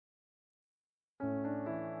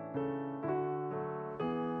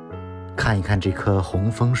看一看这棵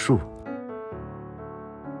红枫树，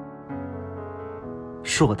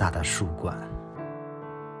硕大的树冠。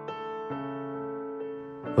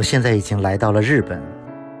我现在已经来到了日本，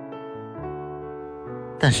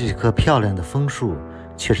但是这棵漂亮的枫树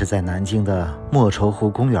却是在南京的莫愁湖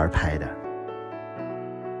公园拍的。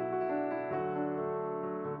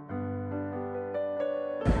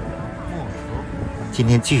今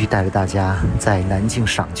天继续带着大家在南京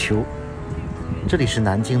赏秋，这里是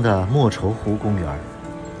南京的莫愁湖公园。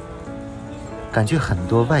感觉很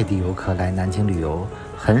多外地游客来南京旅游，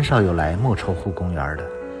很少有来莫愁湖公园的。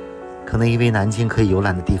可能因为南京可以游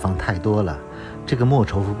览的地方太多了，这个莫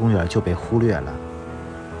愁湖公园就被忽略了。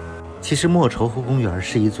其实莫愁湖公园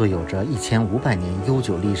是一座有着1500年悠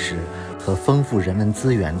久历史和丰富人文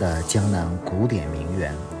资源的江南古典名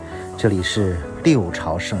园，这里是六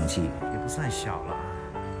朝盛迹，也不算小了。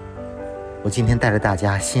我今天带着大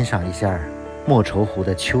家欣赏一下莫愁湖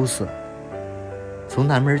的秋色。从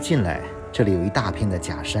南门进来，这里有一大片的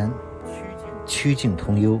假山，曲径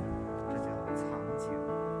通幽。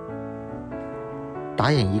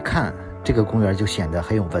打眼一看，这个公园就显得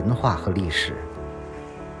很有文化和历史。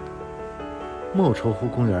莫愁湖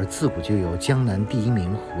公园自古就有江南第一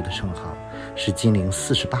名湖的称号，是金陵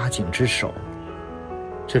48景之首。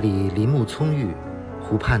这里林木葱郁，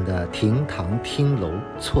湖畔的亭堂汀楼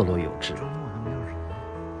错落有致。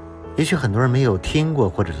也许很多人没有听过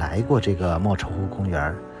或者来过这个莫愁湖公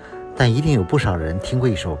园，但一定有不少人听过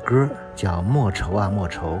一首歌，叫《莫愁啊莫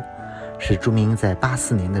愁》，是朱明在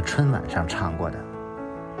84年的春晚上唱过的，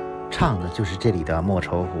唱的就是这里的莫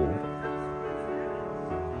愁湖。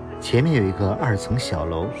前面有一个2层小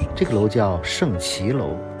楼，这个楼叫圣骑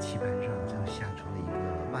楼，棋盘上就下出了一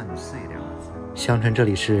个万岁2个字。相传这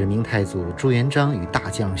里是明太祖朱元璋与大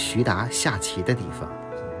将徐达下棋的地方，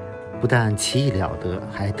不但棋艺了得，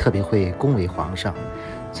还特别会恭维皇上。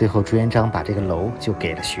最后朱元璋把这个楼就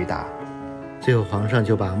给了徐达，最后皇上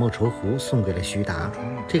就把莫愁湖送给了徐达，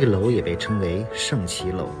这个楼也被称为圣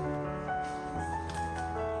骑楼。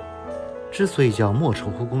之所以叫莫愁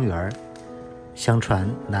湖公园，相传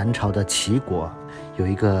南朝的齐国有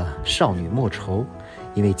一个少女莫愁，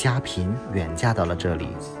因为家贫远嫁到了这里。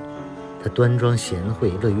她端庄贤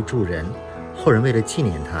惠，乐于助人，后人为了纪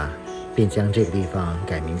念她，便将这个地方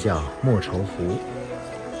改名叫莫愁湖。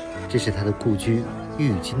这是她的故居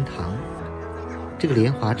玉金堂，这个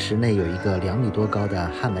莲华池内有一个2米多高的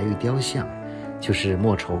汉白玉雕像，就是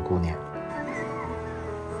莫愁姑娘。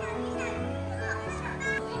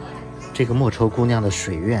这个莫愁姑娘的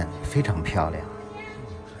水院非常漂亮，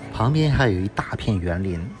旁边还有一大片园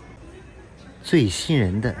林。最吸引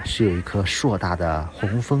人的是有一棵硕大的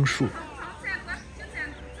红枫树，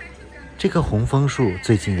这棵红枫树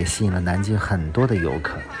最近也吸引了南京很多的游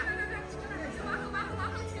客。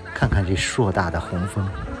看看这硕大的红枫，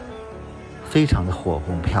非常的火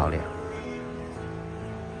红漂亮。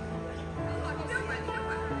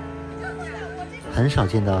很少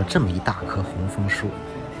见到这么一大棵红枫树。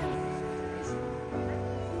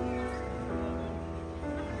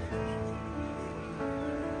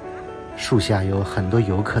树下有很多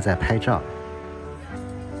游客在拍照，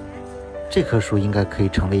这棵树应该可以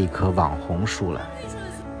成为一棵网红树了。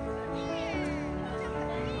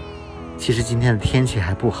其实今天的天气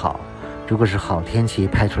还不好，如果是好天气，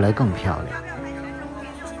拍出来更漂亮。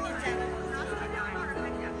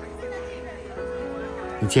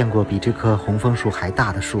你见过比这棵红枫树还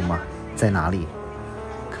大的树吗？在哪里？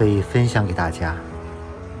可以分享给大家。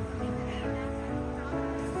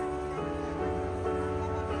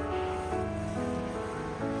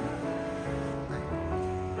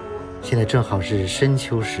现在正好是深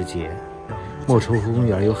秋时节，莫愁湖公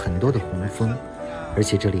园有很多的红枫，而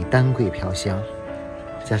且这里丹桂飘香，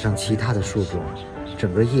加上其他的树种，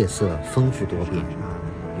整个夜色丰富多变，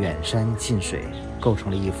远山近水，构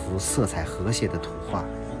成了一幅色彩和谐的图画。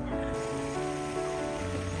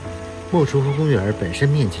莫愁湖公园本身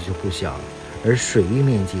面积就不小，而水域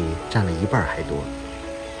面积占了1半还多。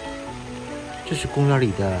这是公园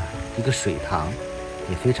里的一个水塘，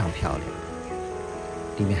也非常漂亮，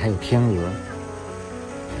里面还有天鹅。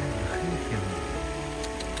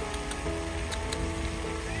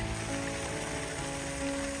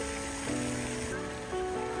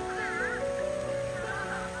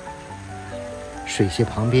水榭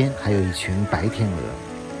旁边还有一群白天鹅。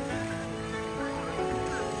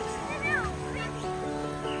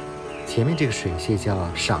前面这个水榭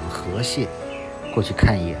叫赏荷榭，过去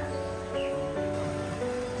看一眼。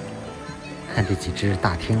看这几只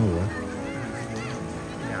大天鹅，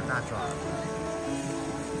俩大爪。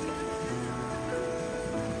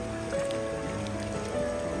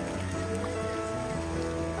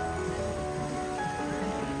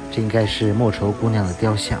这应该是莫愁姑娘的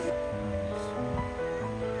雕像。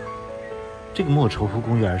这个莫愁湖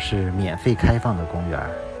公园是免费开放的公园，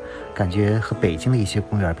感觉和北京的一些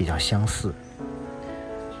公园比较相似，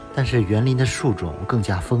但是园林的树种更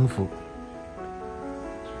加丰富。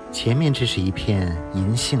前面这是一片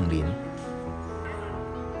银杏林，你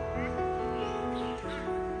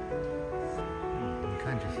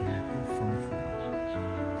看这些多丰富，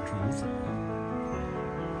竹子。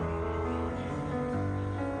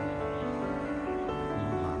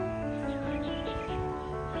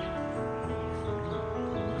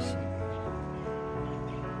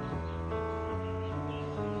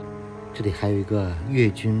这里还有一个越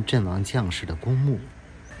军阵亡将士的公墓。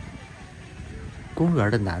公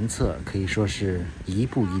园的南侧可以说是一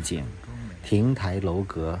步一景，亭台楼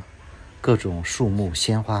阁，各种树木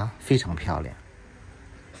鲜花非常漂亮。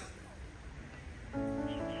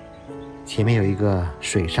前面有一个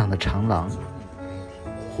水上的长廊，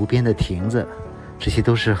湖边的亭子，这些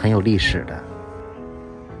都是很有历史的。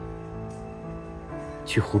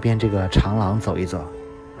去湖边这个长廊走一走，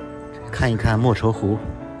看一看莫愁湖，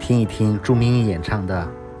听一听朱明英演唱的《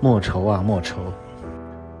莫愁啊莫愁》。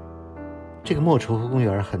这个莫愁湖公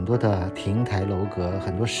园很多的亭台楼阁，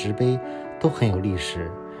很多石碑都很有历史，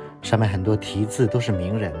上面很多题字都是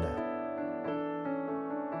名人的。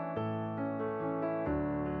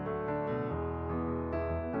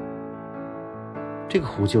这个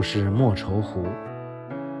湖就是莫愁湖。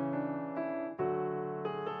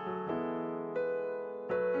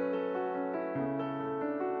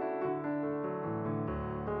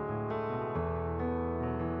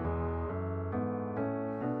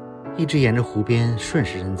一直沿着湖边顺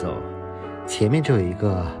时针走，前面就有一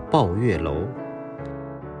个抱月楼。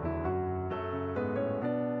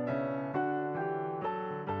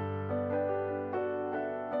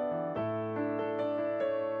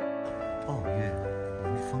抱月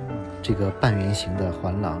迎风，这个半圆形的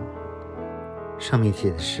环廊，上面写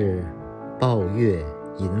的是抱月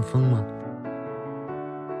迎风吗？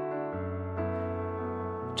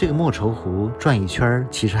这个莫愁湖转一圈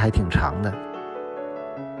其实还挺长的。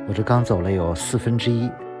我这刚走了有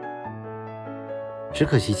1/4，只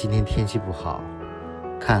可惜今天天气不好，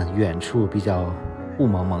看远处比较雾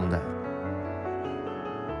蒙蒙的。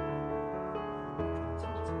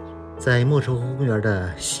在莫愁湖公园的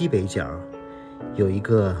西北角有一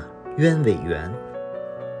个鸢尾园，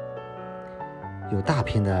有大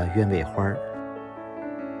片的鸢尾花，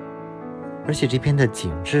而且这片的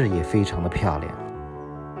景致也非常的漂亮。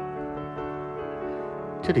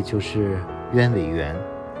这里就是鸢尾园，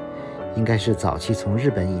应该是早期从日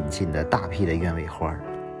本引进的大批的鸢尾花。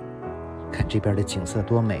看这边的景色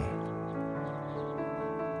多美！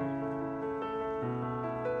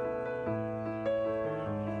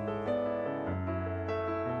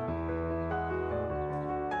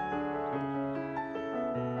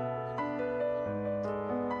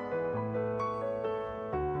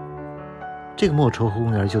这个莫愁湖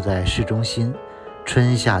公园就在市中心，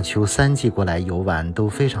春夏秋3季过来游玩都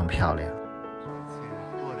非常漂亮。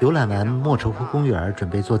游览完莫愁湖公园，准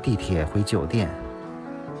备坐地铁回酒店。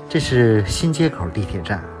这是新街口地铁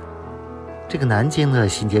站。这个南京的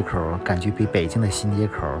新街口感觉比北京的新街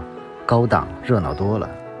口高档热闹多了。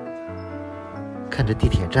看着地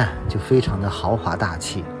铁站就非常的豪华大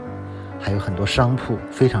气，还有很多商铺，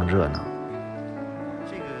非常热闹。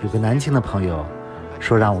有个南京的朋友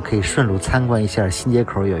说让我可以顺路参观一下新街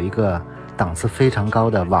口有一个档次非常高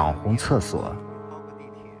的网红厕所。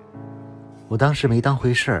我当时没当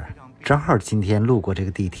回事儿，正好今天路过这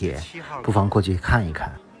个地铁，不妨过去看一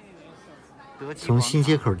看。从新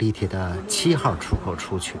街口地铁的7号出口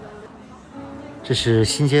出去，这是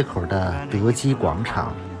新街口的德基广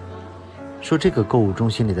场。说这个购物中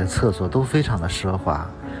心里的厕所都非常的奢华，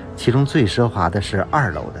其中最奢华的是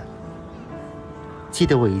2楼的。记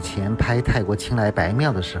得我以前拍泰国清莱白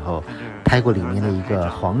庙的时候，拍过里面的一个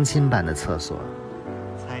黄金般的厕所。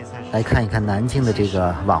来看一看南京的这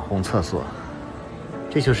个网红厕所，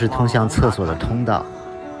这就是通向厕所的通道，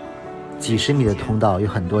几十米的通道，有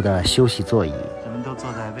很多的休息座椅，人们都坐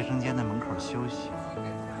在卫生间的门口休息。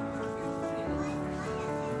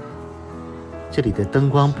这里的灯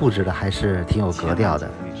光布置的还是挺有格调的。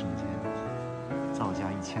卫生间造价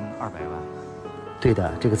1200万。对的，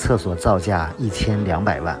这个厕所造价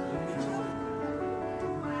1200万。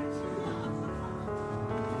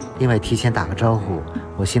另外提前打个招呼，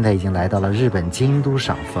我现在已经来到了日本京都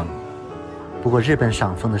赏枫。不过日本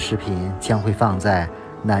赏枫的视频将会放在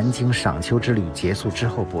南京赏秋之旅结束之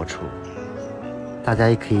后播出，大家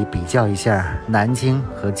也可以比较一下南京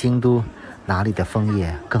和京都哪里的枫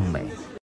叶更美。